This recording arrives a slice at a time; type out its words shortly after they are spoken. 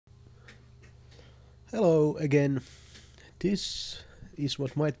Hello again. This is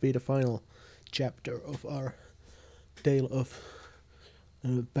what might be the final chapter of our tale of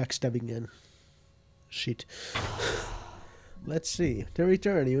backstabbing and shit. Let's see. The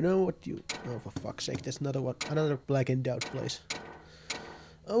return. You know what you? Oh, for fuck's sake! There's another blackened out place.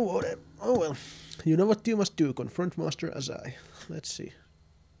 Oh, whatever. Oh well. You know what you must do. Confront Master Azai. Let's see.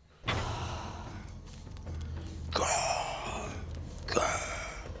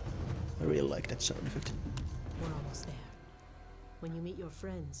 I really like that sound effect. We're almost there. When you meet your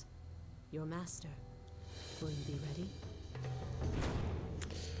friends, your master, will you be ready?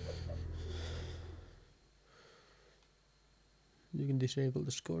 You can disable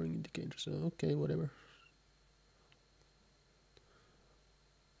the scoring indicator, so okay, whatever.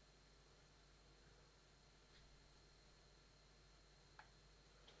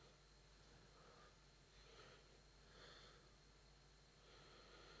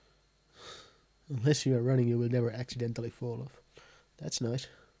 Unless you are running, you will never accidentally fall off. That's nice.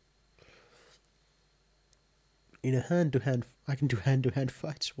 In a hand-to-hand... I can do hand-to-hand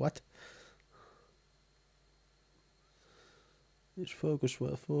fights. What? Use focus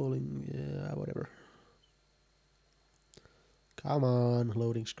while falling. Yeah, whatever. Come on,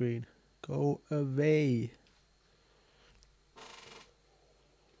 loading screen. Go away.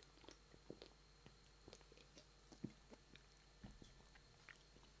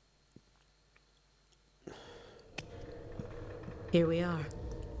 Here we are.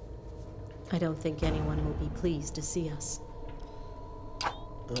 I don't think anyone will be pleased to see us.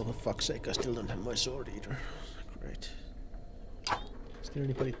 Oh, for fuck's sake, I still don't have my sword either. Great. Is there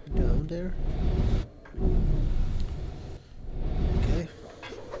anybody down there? Okay.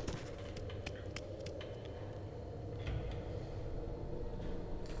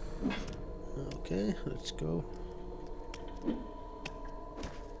 Okay, let's go.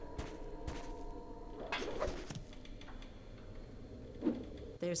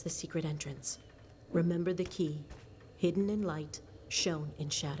 There's the secret entrance. Remember the key. Hidden in light, shown in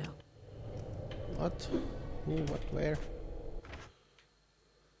shadow. What? Who, what, where?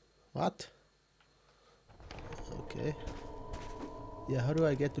 What? Okay. Yeah, how do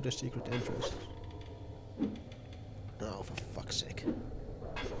I get to the secret entrance? Oh, for fuck's sake.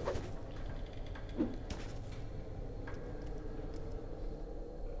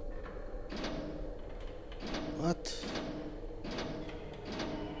 What?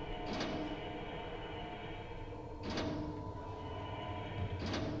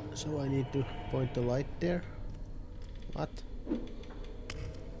 So I need to point the light there? What?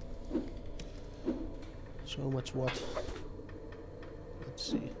 So much what?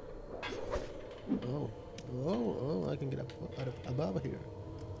 Let's see. Oh, I can get up out of above here.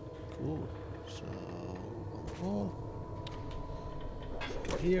 Cool. So, one wall.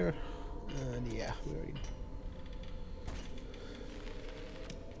 Go here. And yeah, we're in.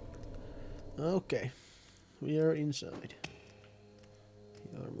 Okay. We are inside.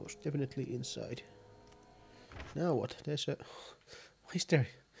 We are most definitely inside. Now what? There's a... Why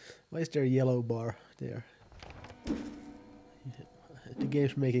is there a yellow bar there? The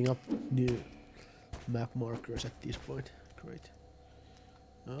game's making up new map markers at this point. Great.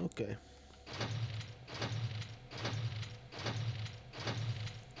 Okay.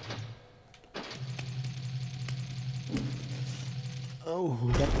 Oh,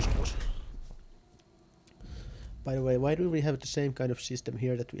 that was close. By the way, why do we have the same kind of system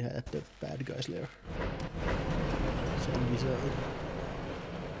here that we had at the bad guys lair? Same design.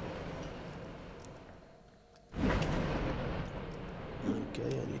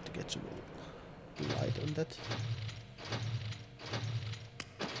 Okay, I need to get some light on that.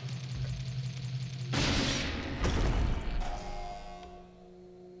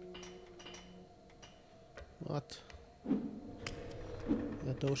 What?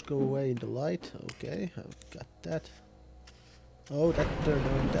 Yeah, those go away in the light. Okay, I've got that. Oh, that turned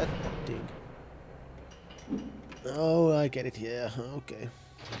on that thing. Oh, I get it. Yeah, okay.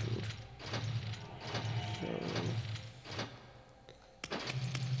 Good. So...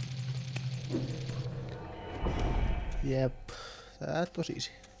 Yep, that was easy.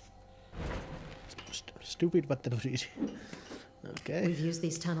 Stupid, but that was easy. Okay. We've used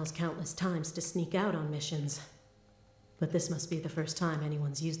these tunnels countless times to sneak out on missions. But this must be the first time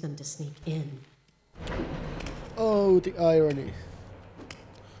anyone's used them to sneak in. Oh, the irony.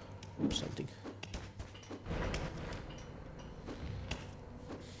 Or something.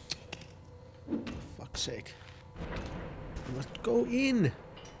 For fuck's sake. You must go in.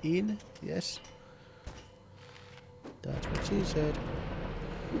 In, yes. That's what she said.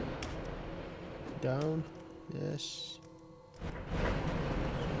 Down, yes.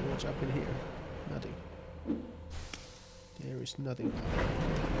 So what's up in here? Nothing. There is nothing.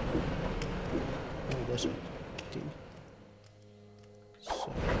 Oh, there's a thing.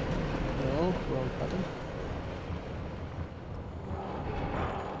 So, no, wrong button.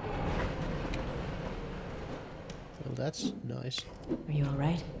 Well, that's nice. Are you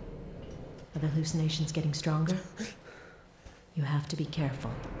alright? Are the hallucinations getting stronger? You have to be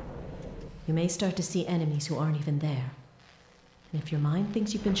careful. You may start to see enemies who aren't even there. And if your mind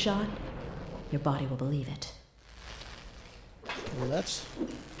thinks you've been shot, your body will believe it. Well, that's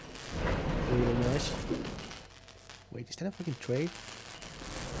really nice. Wait, is that a fucking train?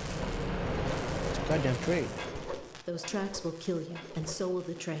 It's a goddamn train. Those tracks will kill you, and so will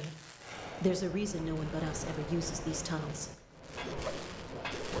the train. There's a reason no one but us ever uses these tunnels.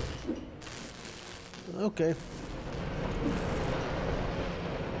 Okay.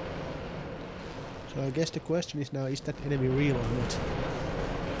 So I guess the question is now, is that enemy real or not? For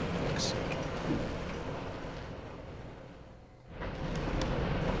fuck's sake.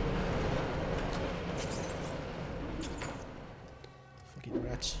 Fucking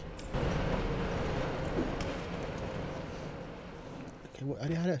rats. Okay, well, I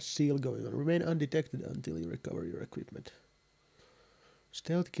had a seal going on. Remain undetected until you recover your equipment.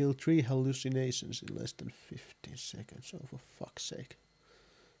 Stealth kill 3 hallucinations in less than 15 seconds. Oh, for fuck's sake.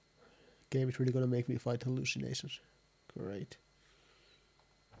 Game is really gonna make me fight hallucinations. Great.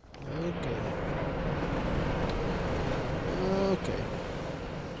 Okay. Okay.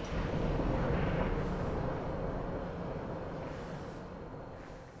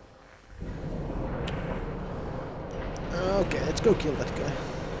 Okay, let's go kill that guy.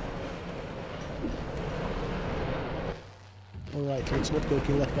 Alright, let's not go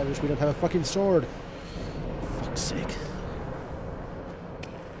kill that guy because we don't have a fucking sword. For fuck's sake.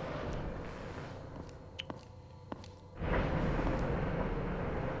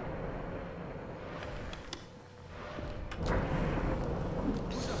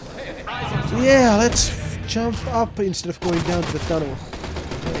 Yeah, let's jump up instead of going down to the tunnel.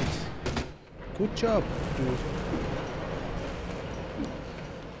 Great. Good job, dude.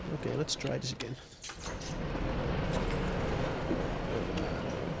 Okay, let's try this again.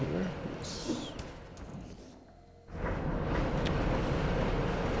 Here, yes.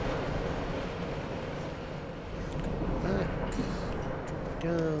 Back. Drop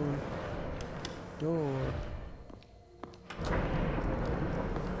down. Door.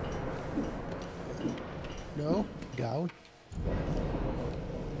 No, down.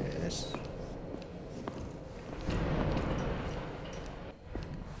 Yes.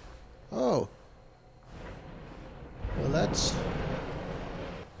 Oh. Well, that's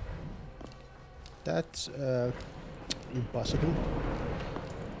impossible.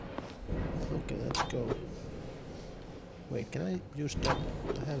 Okay, let's go. Wait, can I use that?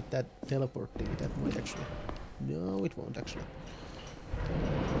 I have that teleport thing. That might actually. No, it won't actually.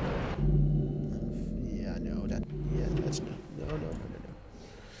 Yeah, no, that. Yeah, that's not. No.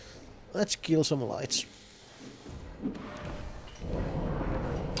 Let's kill some lights.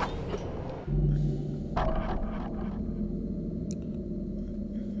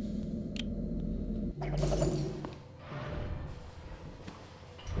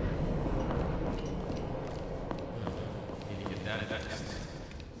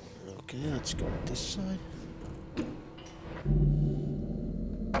 Okay, let's go this side.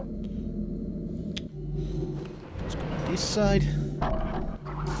 Let's go this side.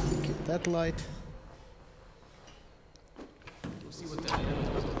 Get that light.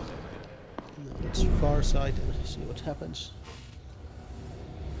 No, let's far side and see what happens.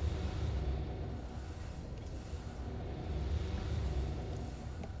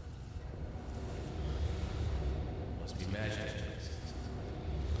 Must be magic.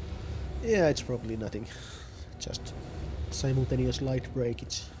 Yeah, it's probably nothing. Just simultaneous light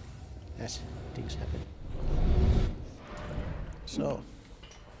breakage as things happen. So.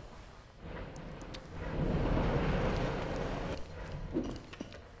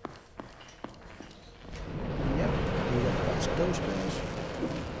 Yep, we got past those guys.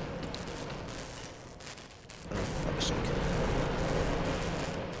 Oh, fuck's sake.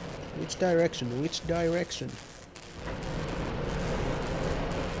 Which direction? Which direction?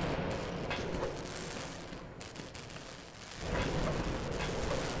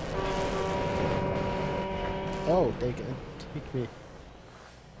 Oh, they can't hit me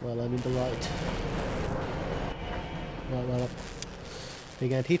while I'm in the light. Well, they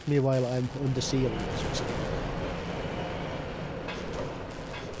can't hit me while I'm on the ceiling, I should say.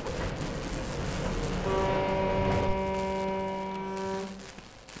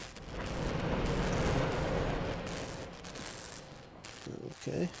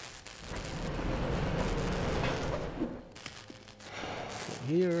 Okay.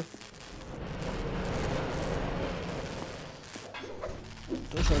 here.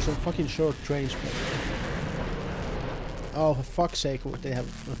 Those are some fucking short trains. Oh, for fuck's sake, what they have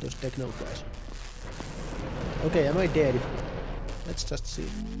those techno guys. Okay, am I dead? Let's just see.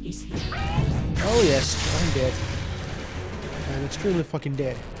 Oh yes, I'm dead. I'm extremely fucking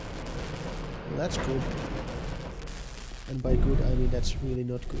dead. Well, that's good. And by good, I mean that's really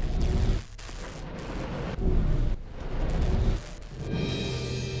not good.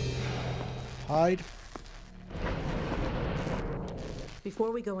 Hide.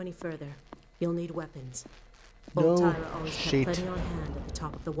 Before we go any further, you'll need weapons. No Old Tyra always shit. kept plenty on hand at the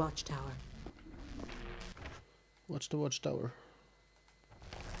top of the watchtower. What's the watchtower?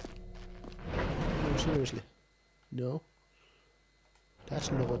 No, seriously. No. That's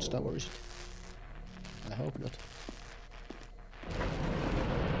not a watchtower, is it? I hope not.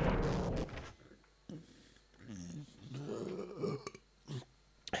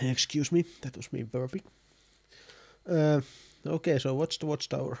 Excuse me, that was me burping. Okay, so what's the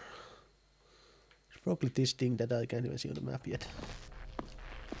watchtower? It's probably this thing that I can't even see on the map yet.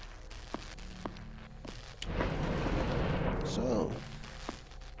 So,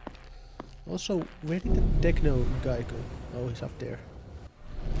 also, where did the techno guy go? Oh, he's up there.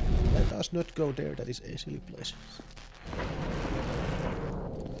 Let us not go there, that is a silly place.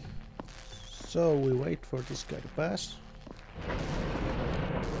 So, we wait for this guy to pass.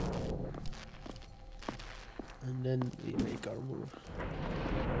 And then we make our move.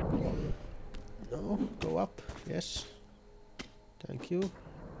 No, go up, yes. Thank you.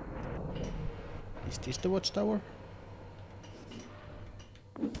 Is this the watchtower?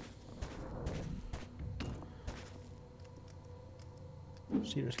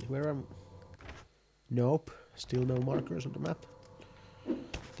 Seriously, where am... Nope, still no markers on the map.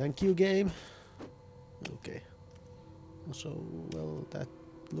 Thank you, game. Okay. Also, well, that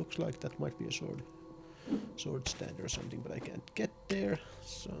looks like that might be a sword stand or something, but I can't get there,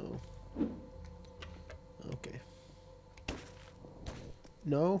 so... Okay.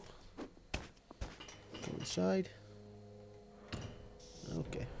 No. Go inside.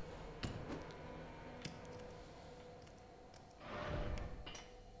 Okay.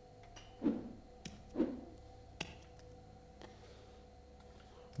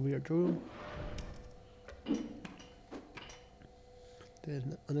 Weird room. There's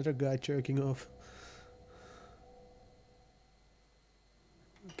another guy jerking off.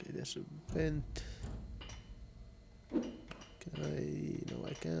 Okay, there's a vent. Can I... No,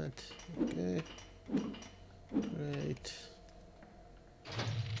 I can't. Okay. Great.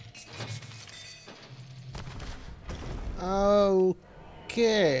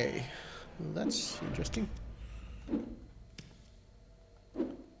 Okay. Well, that's interesting.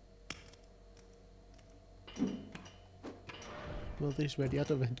 Well, this is where the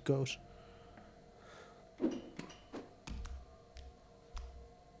other vent goes.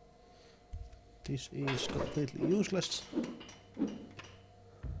 This is completely useless.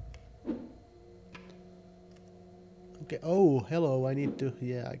 Okay, oh, hello, I need to...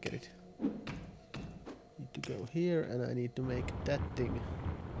 Yeah, I get it. Need to go here, and I need to make that thing...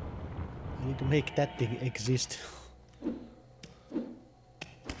 I need to make that thing exist.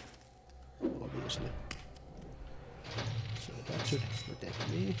 Obviously. So that should protect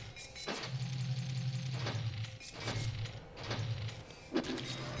me.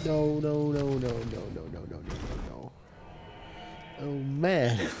 No, no, no, no, no, no, no, no, no, no, no. Oh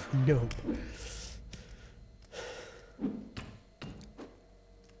man, no.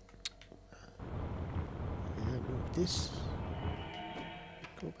 Move this.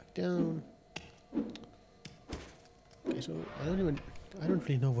 Go back down. Okay, so I don't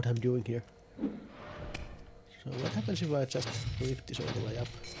really know what I'm doing here. So what happens if I just lift this all the way up?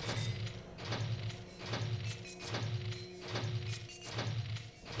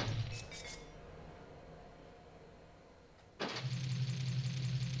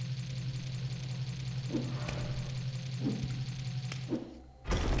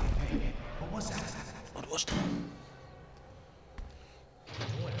 What was that? What was that?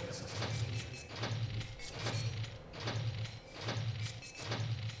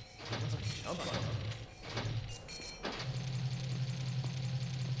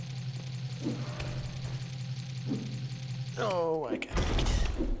 Oh, I can't make it.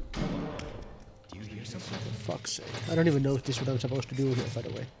 Do you hear something? For fuck's sake. I don't even know if this is what I'm supposed to do here, by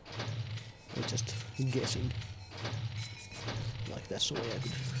the way. I'm just guessing. Like that's the way I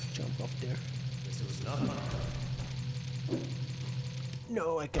could jump up there. This was not.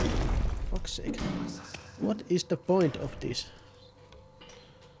 No, I can't. For fuck's sake. What is the point of this?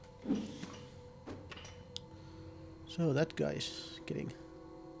 So that guy's getting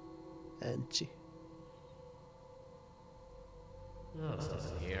Angie. No, it's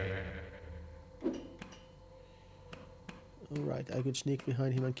nothing here. Alright, I could sneak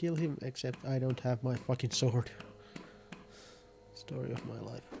behind him and kill him, except I don't have my fucking sword. Story of my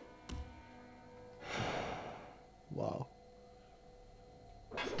life. Wow.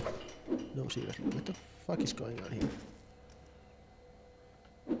 No, seriously, what the fuck is going on here?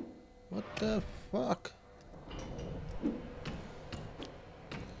 What the fuck?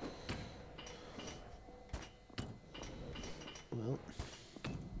 Well.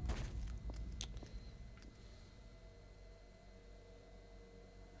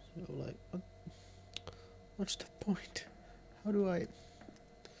 So, like, what's the point? How do I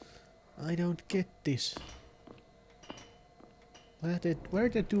don't get this. Where are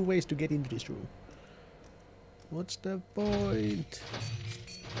the two ways to get into this room? What's the point?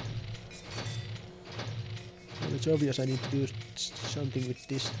 Well, it's obvious I need to do something with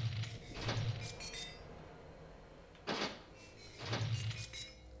this.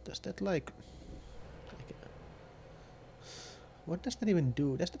 Does that like... What does that even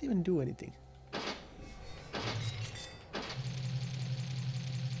do? Does that even do anything?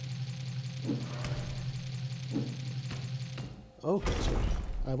 Okay, so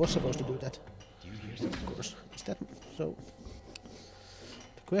I was supposed to do that. Of course. Is that so?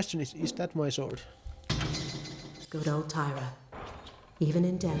 The question is that my sword? Good old Tyra. Even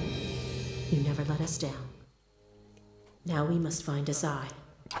in death, you never let us down. Now we must find Azai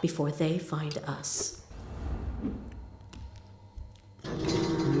before they find us.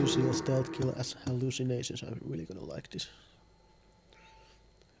 New seal stealth kill as hallucinations. I'm really gonna like this.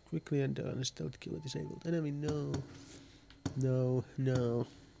 Quickly and stealth kill a disabled enemy. No. No, no.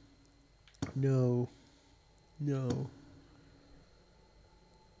 No. No.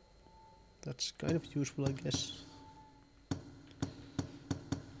 That's kind of useful, I guess.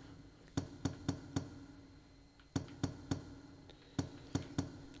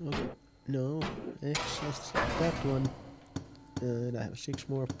 Okay. No. X, let's take that one. And I have 6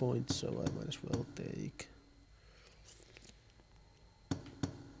 more points, so I might as well take...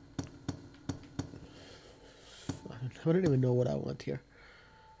 I don't even know what I want here.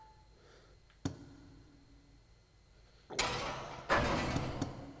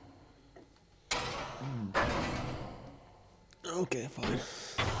 Okay, fine.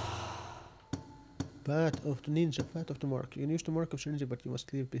 Path of the ninja, path of the mark. You can use the mark of serenity, but you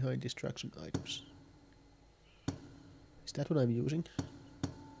must leave behind distraction items. Is that what I'm using?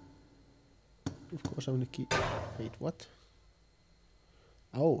 Of course I'm gonna keep... Wait, what?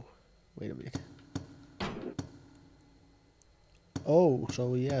 Oh, wait a minute. Oh,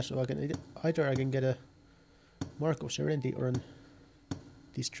 so yeah, so I can either I can get a mark of serenity or a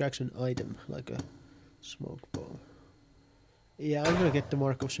distraction item, like a smoke bomb. Yeah, I'm gonna get the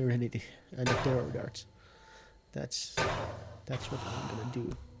mark of serenity and the terror darts. That's what I'm gonna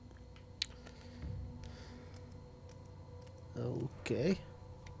do. Okay.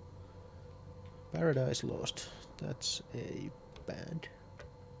 Paradise Lost. That's a band.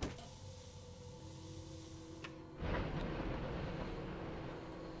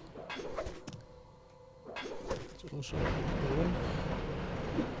 It's also a poem.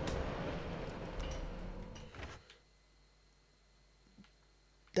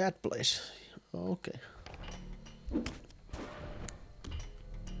 That place. Okay.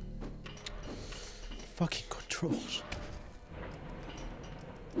 Fucking controls.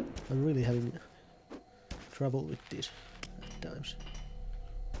 I'm really having trouble with this at times.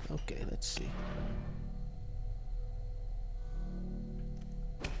 Okay, let's see.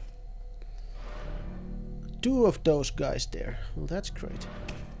 Two of those guys there. Well, that's great.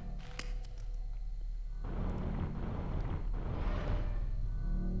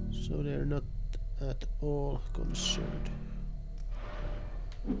 So they're not at all concerned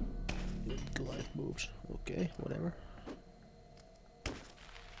with light moves. Okay, whatever.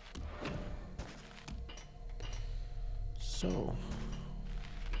 So,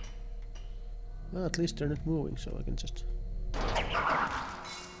 well, at least they're not moving, so I can just...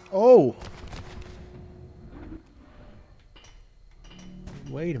 Oh!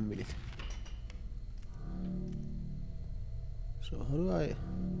 Wait a minute. So how do I...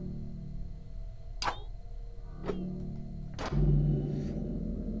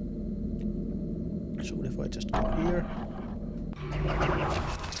 So what if I just go here?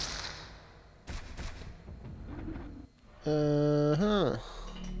 Uh-huh.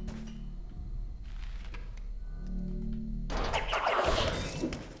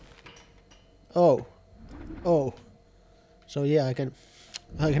 Oh. Oh. So yeah, I can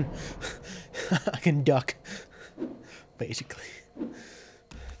I can duck, basically.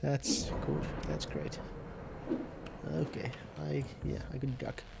 That's good. That's great. Okay, I can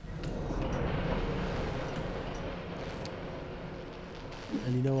duck.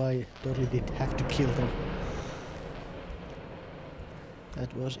 And you know, I totally did have to kill them.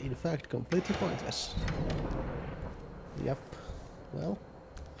 That was in fact completely pointless. Yep. Well,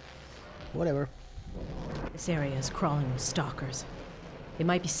 whatever. This area is crawling with stalkers. It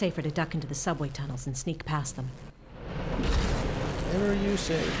might be safer to duck into the subway tunnels and sneak past them. Whatever you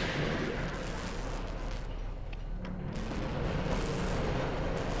say.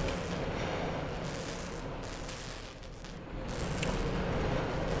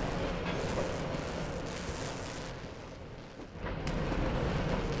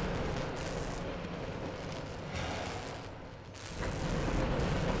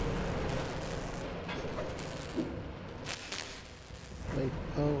 Wait,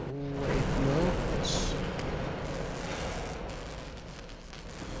 oh wait, no, it's...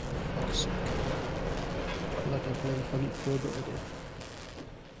 Fuck's sake. I feel like I'm playing fucking Frodo again.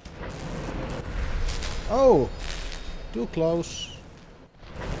 Oh! Too close.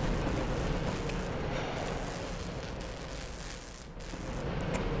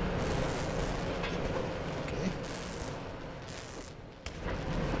 Okay.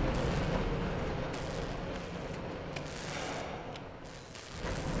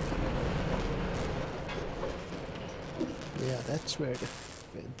 Yeah, that's where the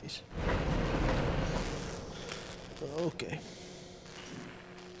vent is. Okay.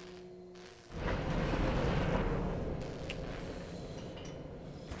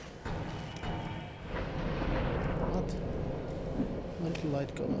 What? Why did the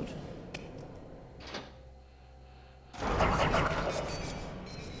light go out?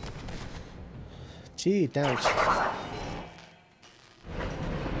 Gee, thanks.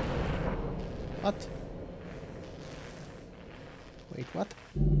 What? Wait, what?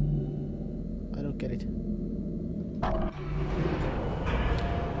 I don't get it.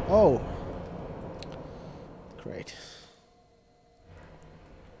 Oh! Great.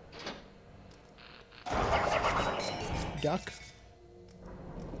 Duck.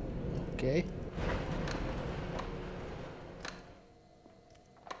 Okay.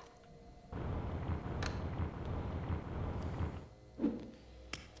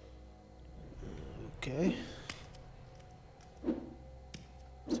 Okay.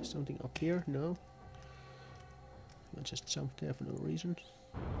 Is there something up here? No. I just jumped there for no reason.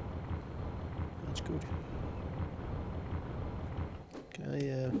 That's good. Can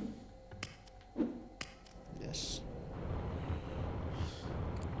I, yes.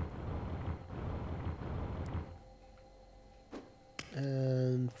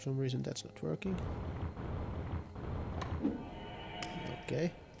 And for some reason that's not working.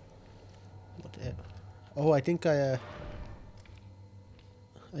 Okay. What the hell? Oh, I think I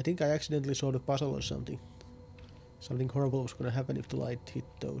accidentally saw the puzzle or something. Something horrible was gonna happen if the light hit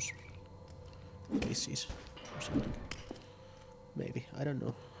those faces or something. Maybe. I don't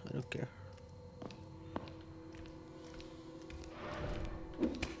know. I don't care.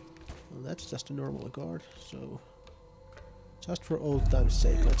 Well, that's just a normal guard, so... Just for old time's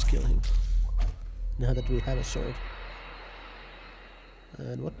sake, let's kill him. Now that we have a sword.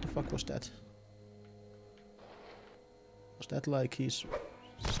 And what the fuck was that? Was that like his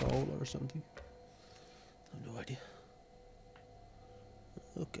soul or something? I have no idea.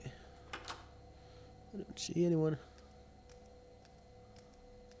 Okay. I don't see anyone.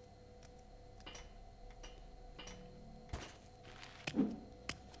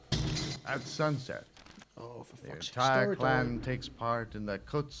 At sunset, Oh, for the fuck's sake. entire Story clan time. takes part in the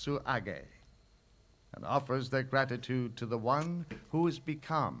Kutsuage and offers their gratitude to the one who has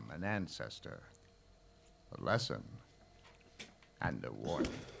become an ancestor, a lesson, and a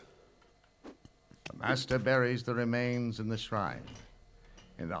warning. The master buries the remains in the shrine,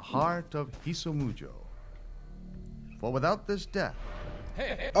 in the heart of Hisomujo. For without this death,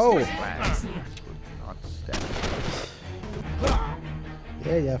 Oh! the clan would not stand.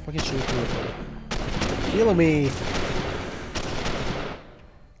 Yeah, fucking shoot me. Kill me!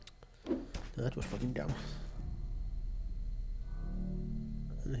 That was fucking dumb.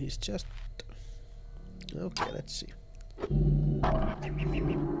 And he's just... Okay, let's see.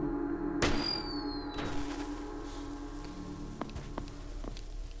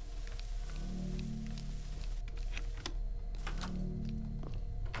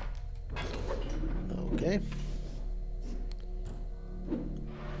 Okay.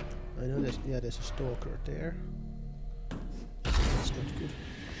 I know there's, yeah, there's a stalker there. That's not good.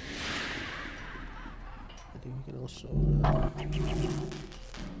 I think we can also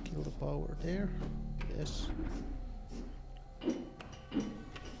kill the power there. Yes.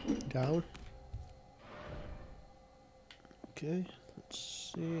 Down. Okay,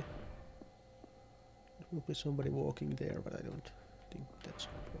 let's see. There will be somebody walking there, but I don't think that's...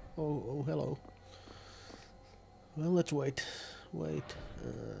 Oh, hello. Well, let's wait. Wait.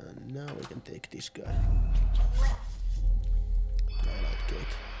 Now we can take this guy. Twilight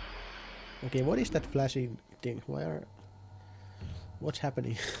Gate. Okay, what is that flashing thing? What's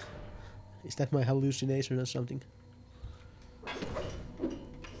happening? Is that my hallucination or something?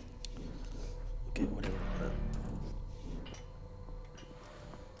 Okay, whatever.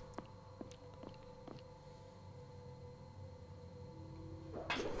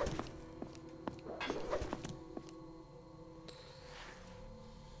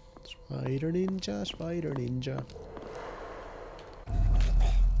 Spider Ninja, Spider Ninja.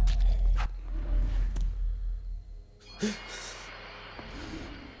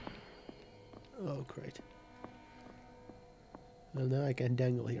 Oh, great. Well, now I can't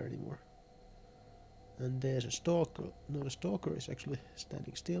dangle here anymore. And there's a stalker. No, the stalker is actually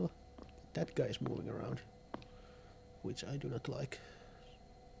standing still. But that guy is moving around, which I do not like.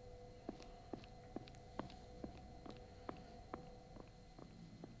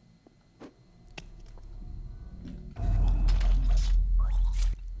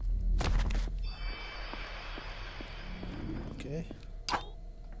 Okay.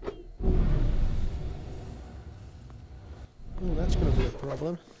 Well, that's gonna be a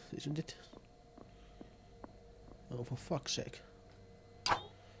problem, isn't it? Oh, for fuck's sake.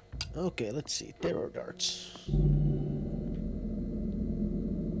 Okay, let's see. Terror darts.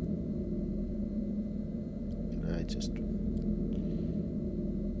 Can I just...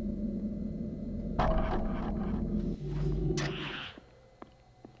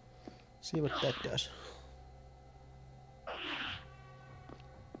 see what that does.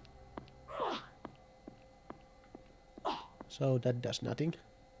 So that does nothing.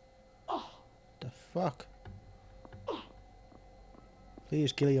 The fuck?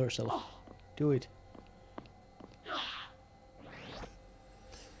 Please kill yourself. Do it.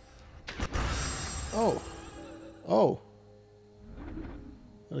 Oh. Oh.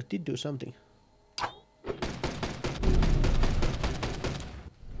 Well, it did do something. Now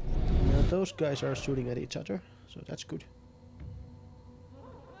those guys are shooting at each other, so that's good.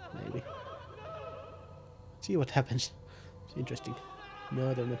 Maybe. See what happens. It's interesting.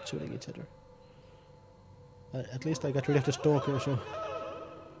 No, they're not shooting each other. At least I got rid of the stalker, so...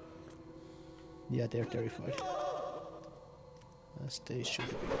 yeah, they're terrified. As they should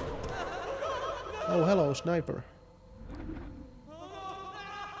be. Oh, hello, sniper.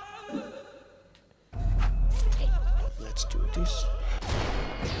 Let's do this.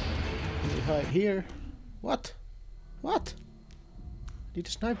 Let me hide here. What? What? Did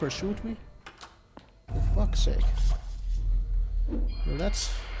the sniper shoot me? For fuck's sake. Well,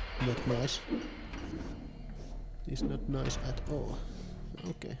 that's not nice. It's not nice at all.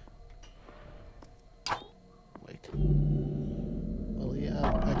 Okay. Wait. Well,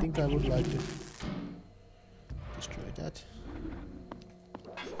 yeah, I think I would like to destroy that.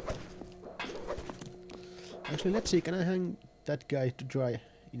 Actually, let's see, can I hang that guy to dry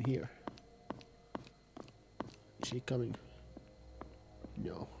in here? Is he coming?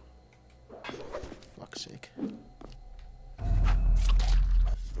 No. Fuck's sake.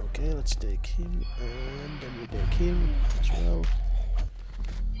 Okay, let's take him, and then we take him as well.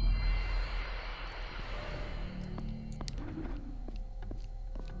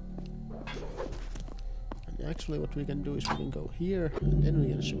 And actually what we can do is we can go here, and then we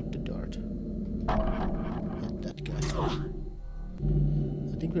can shoot the dart at that guy.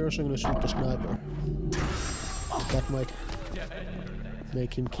 I think we're also going to shoot the sniper. But that might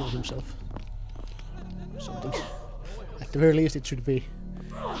make him kill himself. Or something. At the very least it should be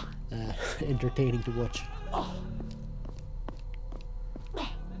entertaining to watch.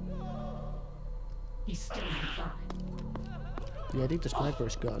 Yeah, I think the sniper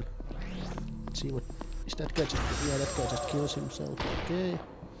is gone. Let's see what... is that guy just... yeah, that guy just kills himself. Okay.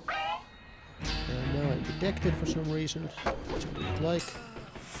 Now I'm detected for some reason, which I didn't like.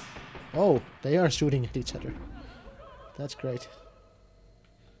 Oh, they are shooting at each other. That's great.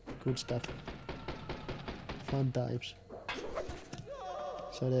 Good stuff. Fun times.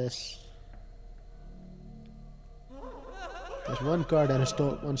 So there's one guard and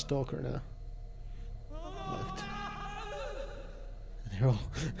one stalker now left.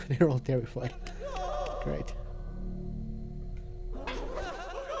 They're all terrified. Great.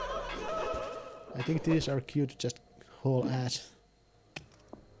 I think these are cute to just haul ass.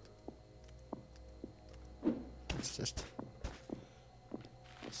 Let's just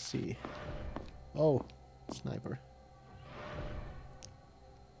see. Oh, sniper.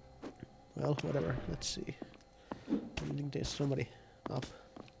 Well, whatever. Let's see. I think there's somebody up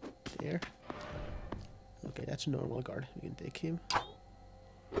there. Okay, that's a normal guard. We can take him.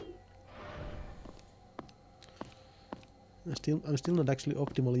 I'm still not actually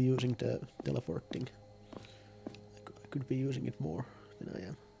optimally using the teleport thing. I could be using it more than I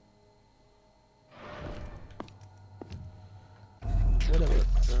am. Whatever.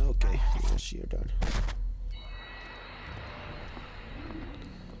 Okay, yes, you're done.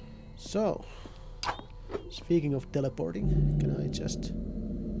 So, speaking of teleporting, can I just...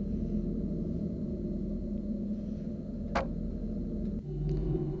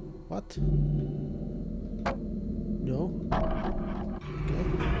 What? No? Okay.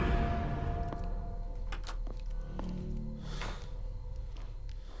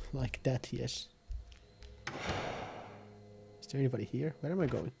 Like that, yes. Is there anybody here? Where am I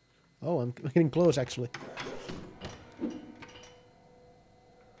going? Oh, I'm getting close actually.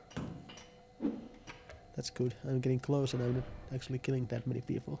 That's good. I'm getting close and I'm not actually killing that many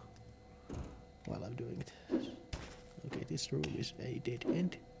people while I'm doing it. Okay, this room is a dead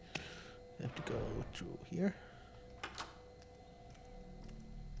end. I have to go through here.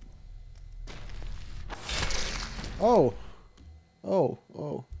 Oh! Oh,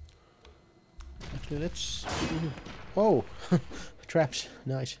 oh. Actually, let's... Oh! Traps.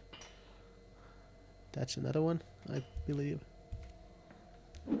 Nice. That's another one, I believe.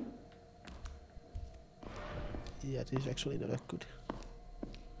 Yeah, this is actually not that good.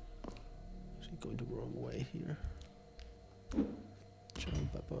 Actually going the wrong way here.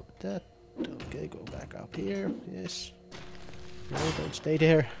 Jump above that. Okay, go back up here. Yes. No, don't stay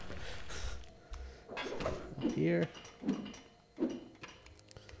there. Up here.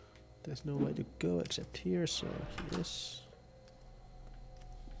 There's no way to go except here, so yes.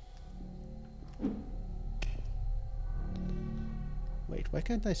 Wait, why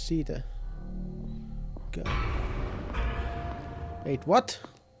can't I see the guy? Wait, what?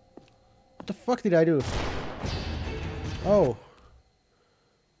 What the fuck did I do? Oh.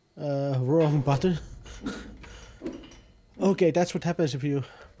 Wrong button. Okay, that's what happens if you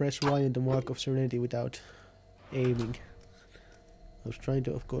press Y on the Mark of Serenity without aiming. I was trying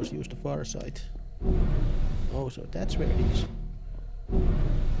to, of course, use the far side. Oh, so that's where it is.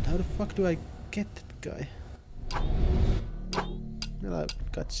 But how the fuck do I get that guy? Well,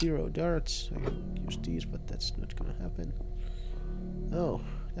 I've got 0 darts. I can use these, but that's not gonna happen. Oh,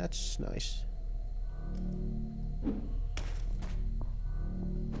 that's nice.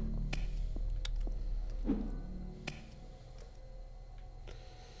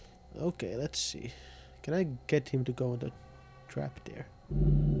 Okay, let's see. Can I get him to go on the trap there?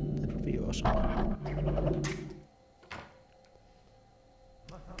 That would be awesome.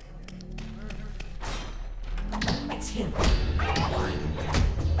 It's him.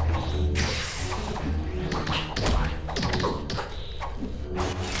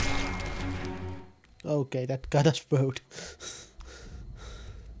 Okay, that got us both.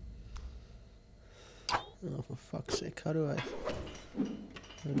 Oh, for fuck's sake, how do I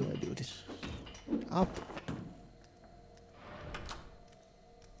do this? Up.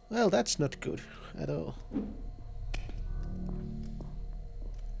 Well, that's not good at all.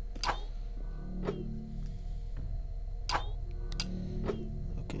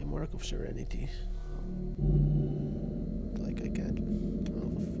 Okay, Mark of Serenity. Like I can't. Oh,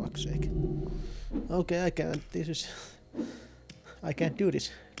 for fuck's sake. Okay, I can't. This is... I can't do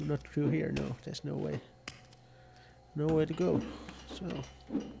this. Not through here, no. There's no way. No way to go. So...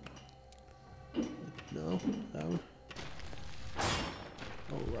 No, down.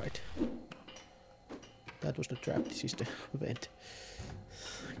 Alright. That was the trap, this is the vent.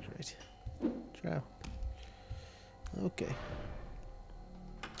 Great. Trap. Okay.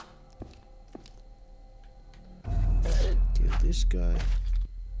 Kill this guy.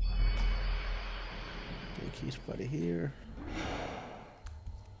 Take his body here.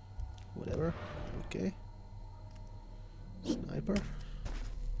 Whatever. Okay. Sniper.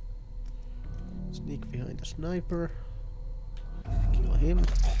 Sneak behind the sniper. Kill him.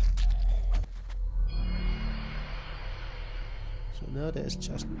 So now there's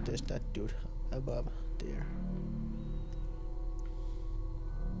that dude above there.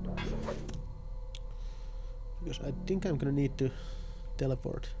 Because I think I'm gonna need to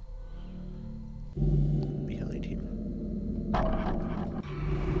teleport behind him.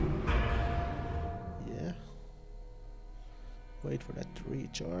 Yeah. Wait for that to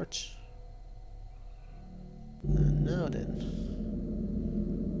recharge. And now then.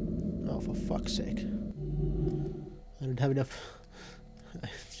 Oh, for fuck's sake. I don't have enough.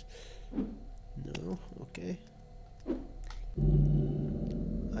 No, okay.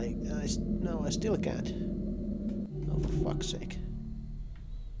 I No, I still can't. Oh, for fuck's sake.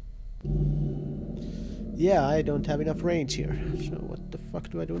 Yeah, I don't have enough range here. So what the fuck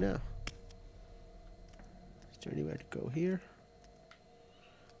do I do now? Is there anywhere to go here?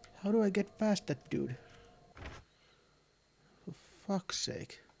 How do I get past that dude? For fuck's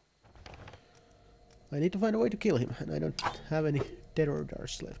sake. I need to find a way to kill him, and I don't have any terror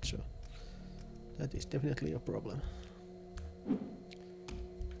darts left, so that is definitely a problem.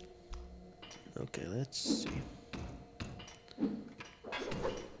 Okay, let's see.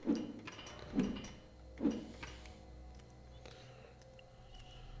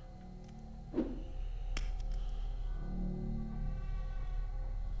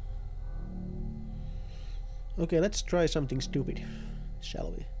 Okay, let's try something stupid,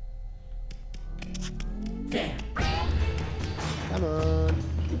 shall we? There. Come on.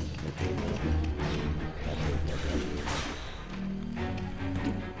 Okay, no. That didn't work out.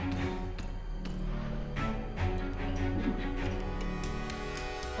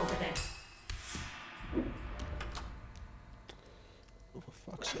 Over there. Oh, for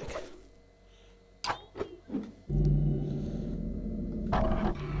fuck's sake.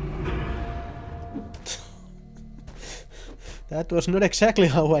 That was not exactly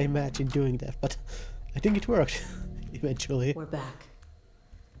how I imagined doing that, but I think it worked eventually. We're back.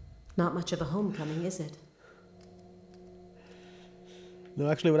 Not much of a homecoming, is it? No,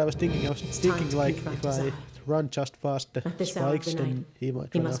 actually, what I was thinking, I was It's time thinking to like confront if his I eye. run just past the At this hour of spikes, the then night, he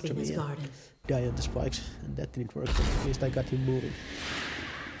might He run must be after in his me and garden. die on the spikes, and that didn't work. But at least I got him moving.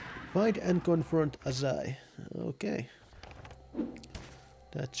 Find and confront Azai. Okay,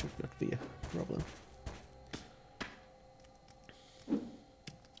 that should not be a problem.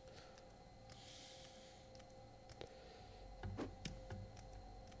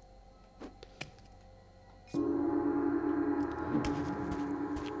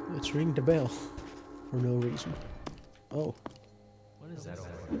 Let's ring the bell for no reason. Oh. What is that over?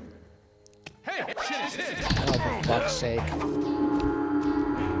 Oh, for fuck's sake.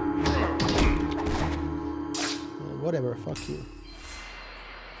 Well, whatever, fuck you.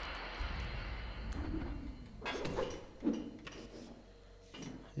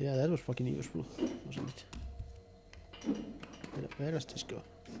 Yeah, that was fucking useful, wasn't it? Where does this go?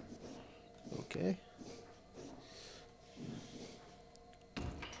 Okay.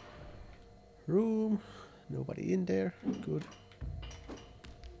 Room. Nobody in there. Good.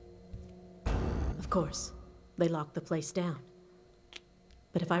 Of course, they locked the place down.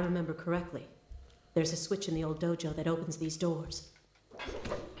 But if I remember correctly, there's a switch in the old dojo that opens these doors.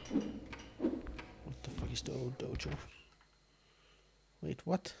 What the fuck is the old dojo? Wait,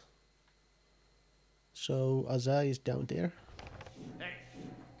 what? So Azai is down there. Hey,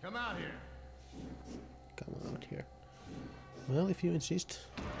 come out here. Come out here. Well, if you insist,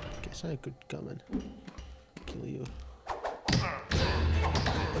 I guess I could come and kill you.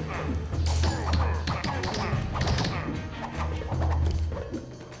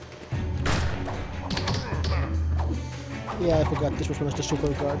 Yeah, I forgot this was one of the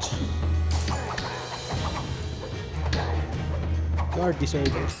super guards. Guard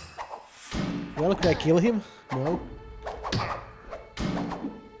disabled. Well, could I kill him? No.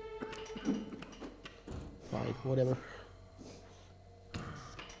 Fine, whatever.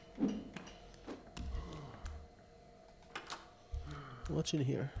 What's in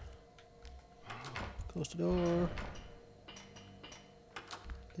here? Close the door.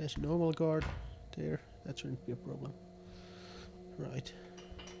 There's a normal guard there. That shouldn't be a problem. Right.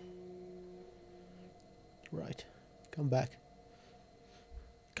 Right. Come back.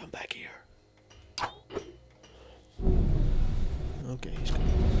 Come back here. Okay, he's coming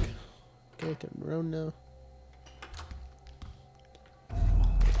back. Okay, turn around now.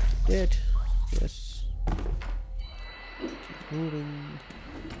 Dead. Yes. Keep moving.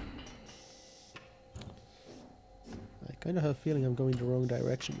 I kind of have a feeling I'm going the wrong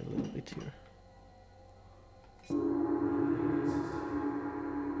direction a little bit here.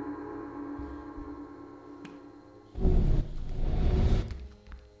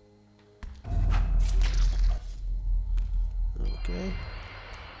 Okay.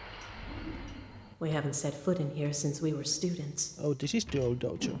 We haven't set foot in here since we were students. Oh, this is the old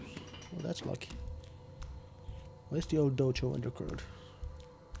dojo. Well, that's lucky. Where's the old dojo underground?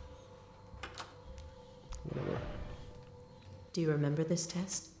 Whatever. Do you remember this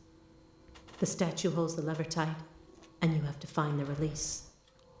test? The statue holds the lever tight, and you have to find the release.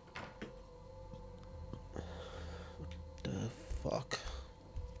 The fuck?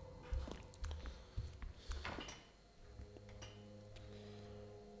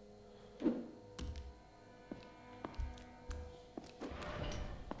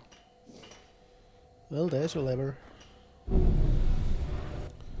 Well, there's a lever. So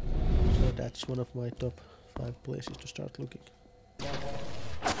that's one of my top 5 places to start looking.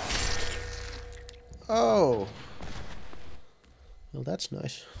 Oh! Well, that's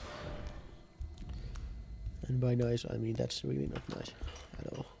nice. And by nice, I mean that's really not nice at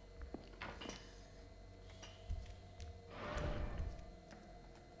all.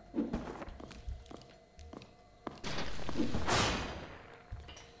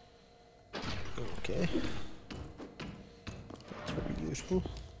 Okay. That's very useful.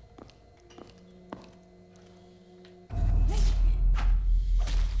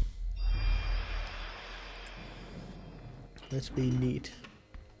 Let's be neat.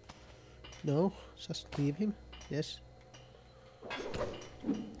 No, just leave him. Yes.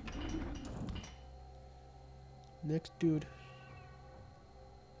 Next dude.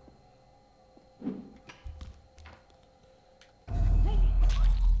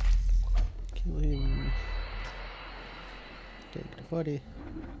 Kill him. Take the body.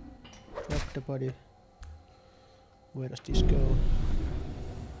 Drop the body. Where does this go?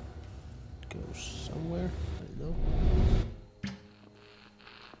 It goes somewhere. I don't know.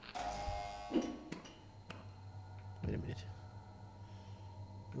 Wait a minute.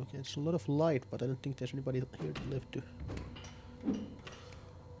 Okay, it's a lot of light, but I don't think there's anybody here to live to.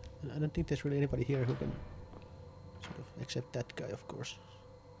 And I don't think there's really anybody here who can sort of accept that guy, of course.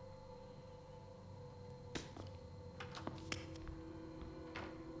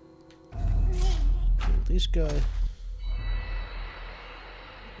 Kill this guy.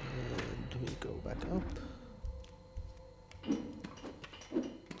 And we go back up.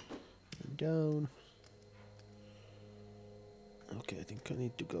 And down. Okay, I think I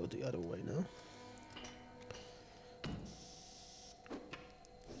need to go the other way now.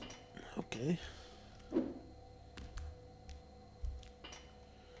 Okay.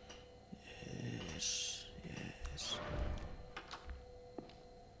 Yes, yes.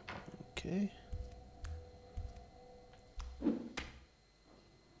 Okay.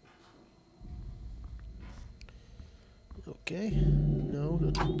 Okay. No,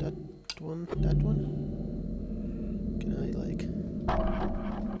 not that one. That one. Can I like?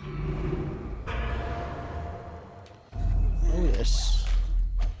 Oh yes.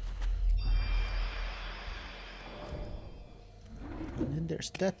 And then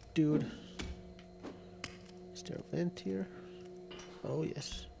there's that dude. Is there a vent here? Oh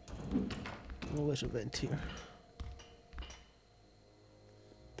yes. Always a vent here.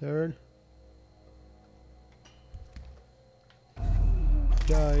 Turn.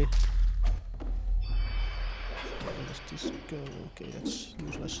 Die. Where does this go? Okay, that's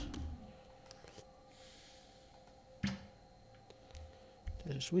useless.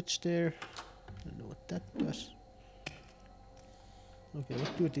 There's a switch there. I don't know what that does. Okay,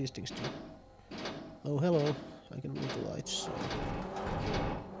 what do these things do? Oh, hello. I can move the lights. So.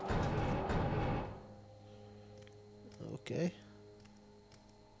 Okay.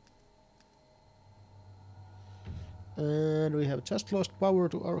 And we have just lost power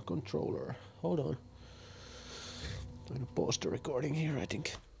to our controller. Hold on. I'm gonna pause the recording here, I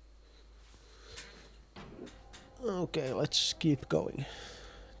think. Okay, let's keep going.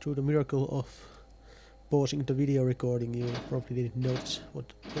 Through the miracle of pausing the video recording, you probably didn't notice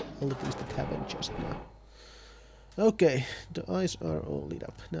what all the things that happened just now. Okay, the eyes are all lit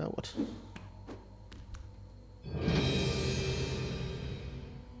up. Now what?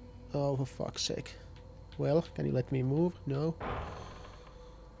 Oh, for fuck's sake. Well, can you let me move? No?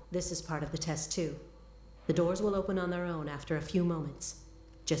 This is part of the test, too. The doors will open on their own after a few moments.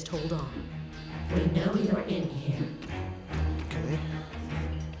 Just hold on. We know you're in here. Okay.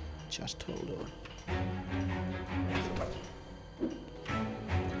 Just hold on.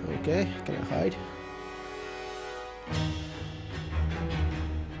 Okay, can I hide?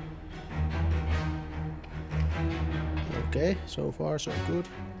 Okay, so far so good.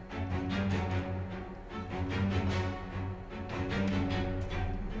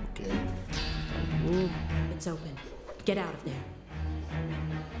 Okay, move. It's open. Get out of there.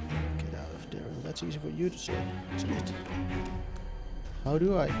 Get out of there. Well, that's easy for you to say, isn't it? How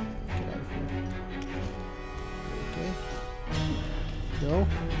do I get out of here? Okay. No.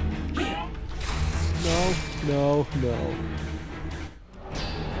 No, no, no. For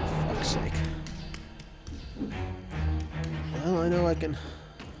fuck's sake. Well, I know I can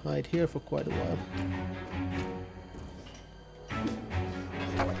hide here for quite a while.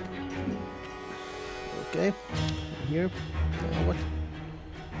 Okay, here. Now what?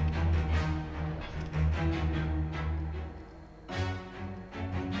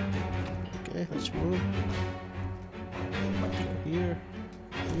 Okay, let's move. Here,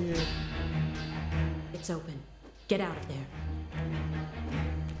 here. It's open. Get out of there.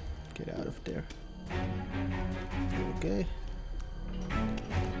 Get out of there. Okay.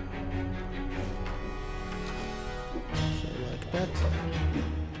 So like that.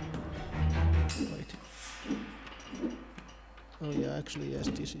 Right. Oh yeah, actually yes,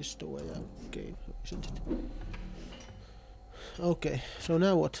 this is the way out came, isn't it? Okay, so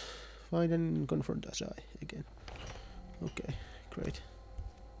now what? Find and confront Asai again. Okay, great.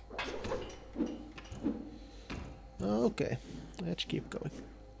 Okay, let's keep going.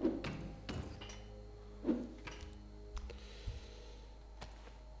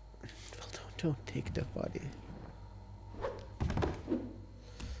 Well, don't take the body.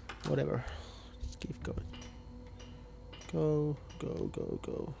 Whatever. Let's keep going. Go, go, go,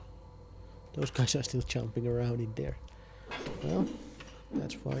 go. Those guys are still jumping around in there. Well,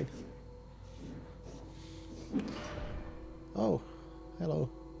 that's fine. Oh, hello.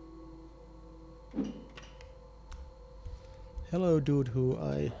 Hello, dude who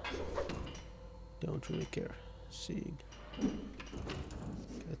I don't really care seeing.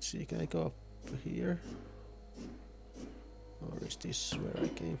 Let's see, can I go up here? Or is this where I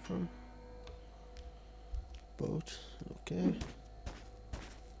came from? Boat, okay.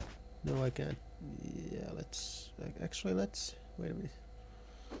 No, I can't. Yeah, let's... Actually, let's... Wait a minute.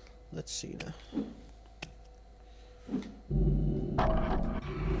 Let's see now.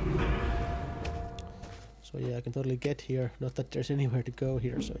 So yeah, I can totally get here. Not that there's anywhere to go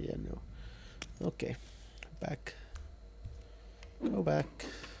here, so yeah, no. Okay. Back. Go back.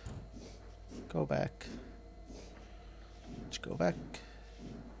 Go back. Let's go back.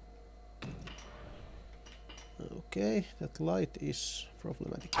 Okay, that light is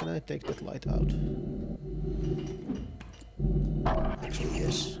problematic. Can I take that light out? Actually,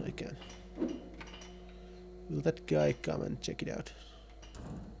 yes, I can. Will that guy come and check it out?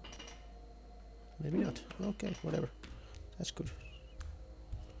 Maybe not. Okay, whatever. That's good.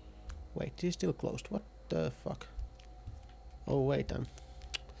 Wait, he's still closed. What the fuck? Oh, wait, I'm...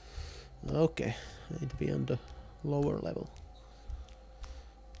 Okay, I need to be on the lower level.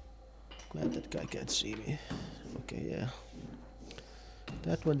 Glad that guy can't see me. Okay, yeah.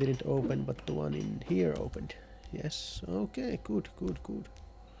 That one didn't open, but the one in here opened. Yes, okay, good, good, good.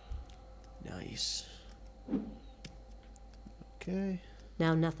 Nice. Okay.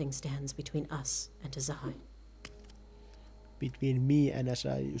 Now nothing stands between us and Azai. Between me and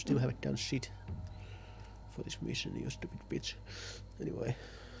Asai, you still haven't done shit for this mission, you stupid bitch. Anyway.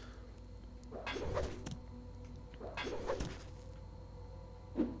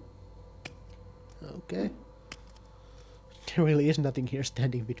 Okay. There really is nothing here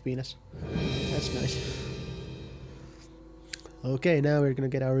standing between us. That's nice. Okay, now we're gonna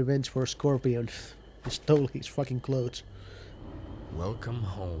get our revenge for Scorpion. He stole his fucking clothes. Welcome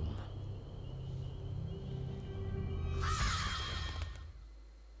home.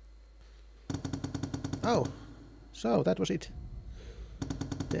 Oh, so that was it.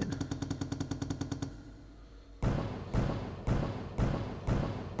 Then.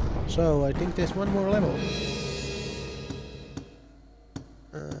 So I think there's one more level.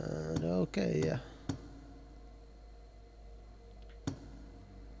 And okay, yeah.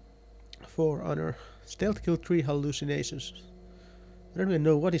 For honor. Stealth kill 3 hallucinations. I don't even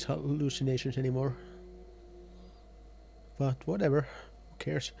know what is hallucinations anymore. But whatever. Who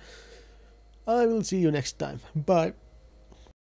cares? I will see you next time. Bye.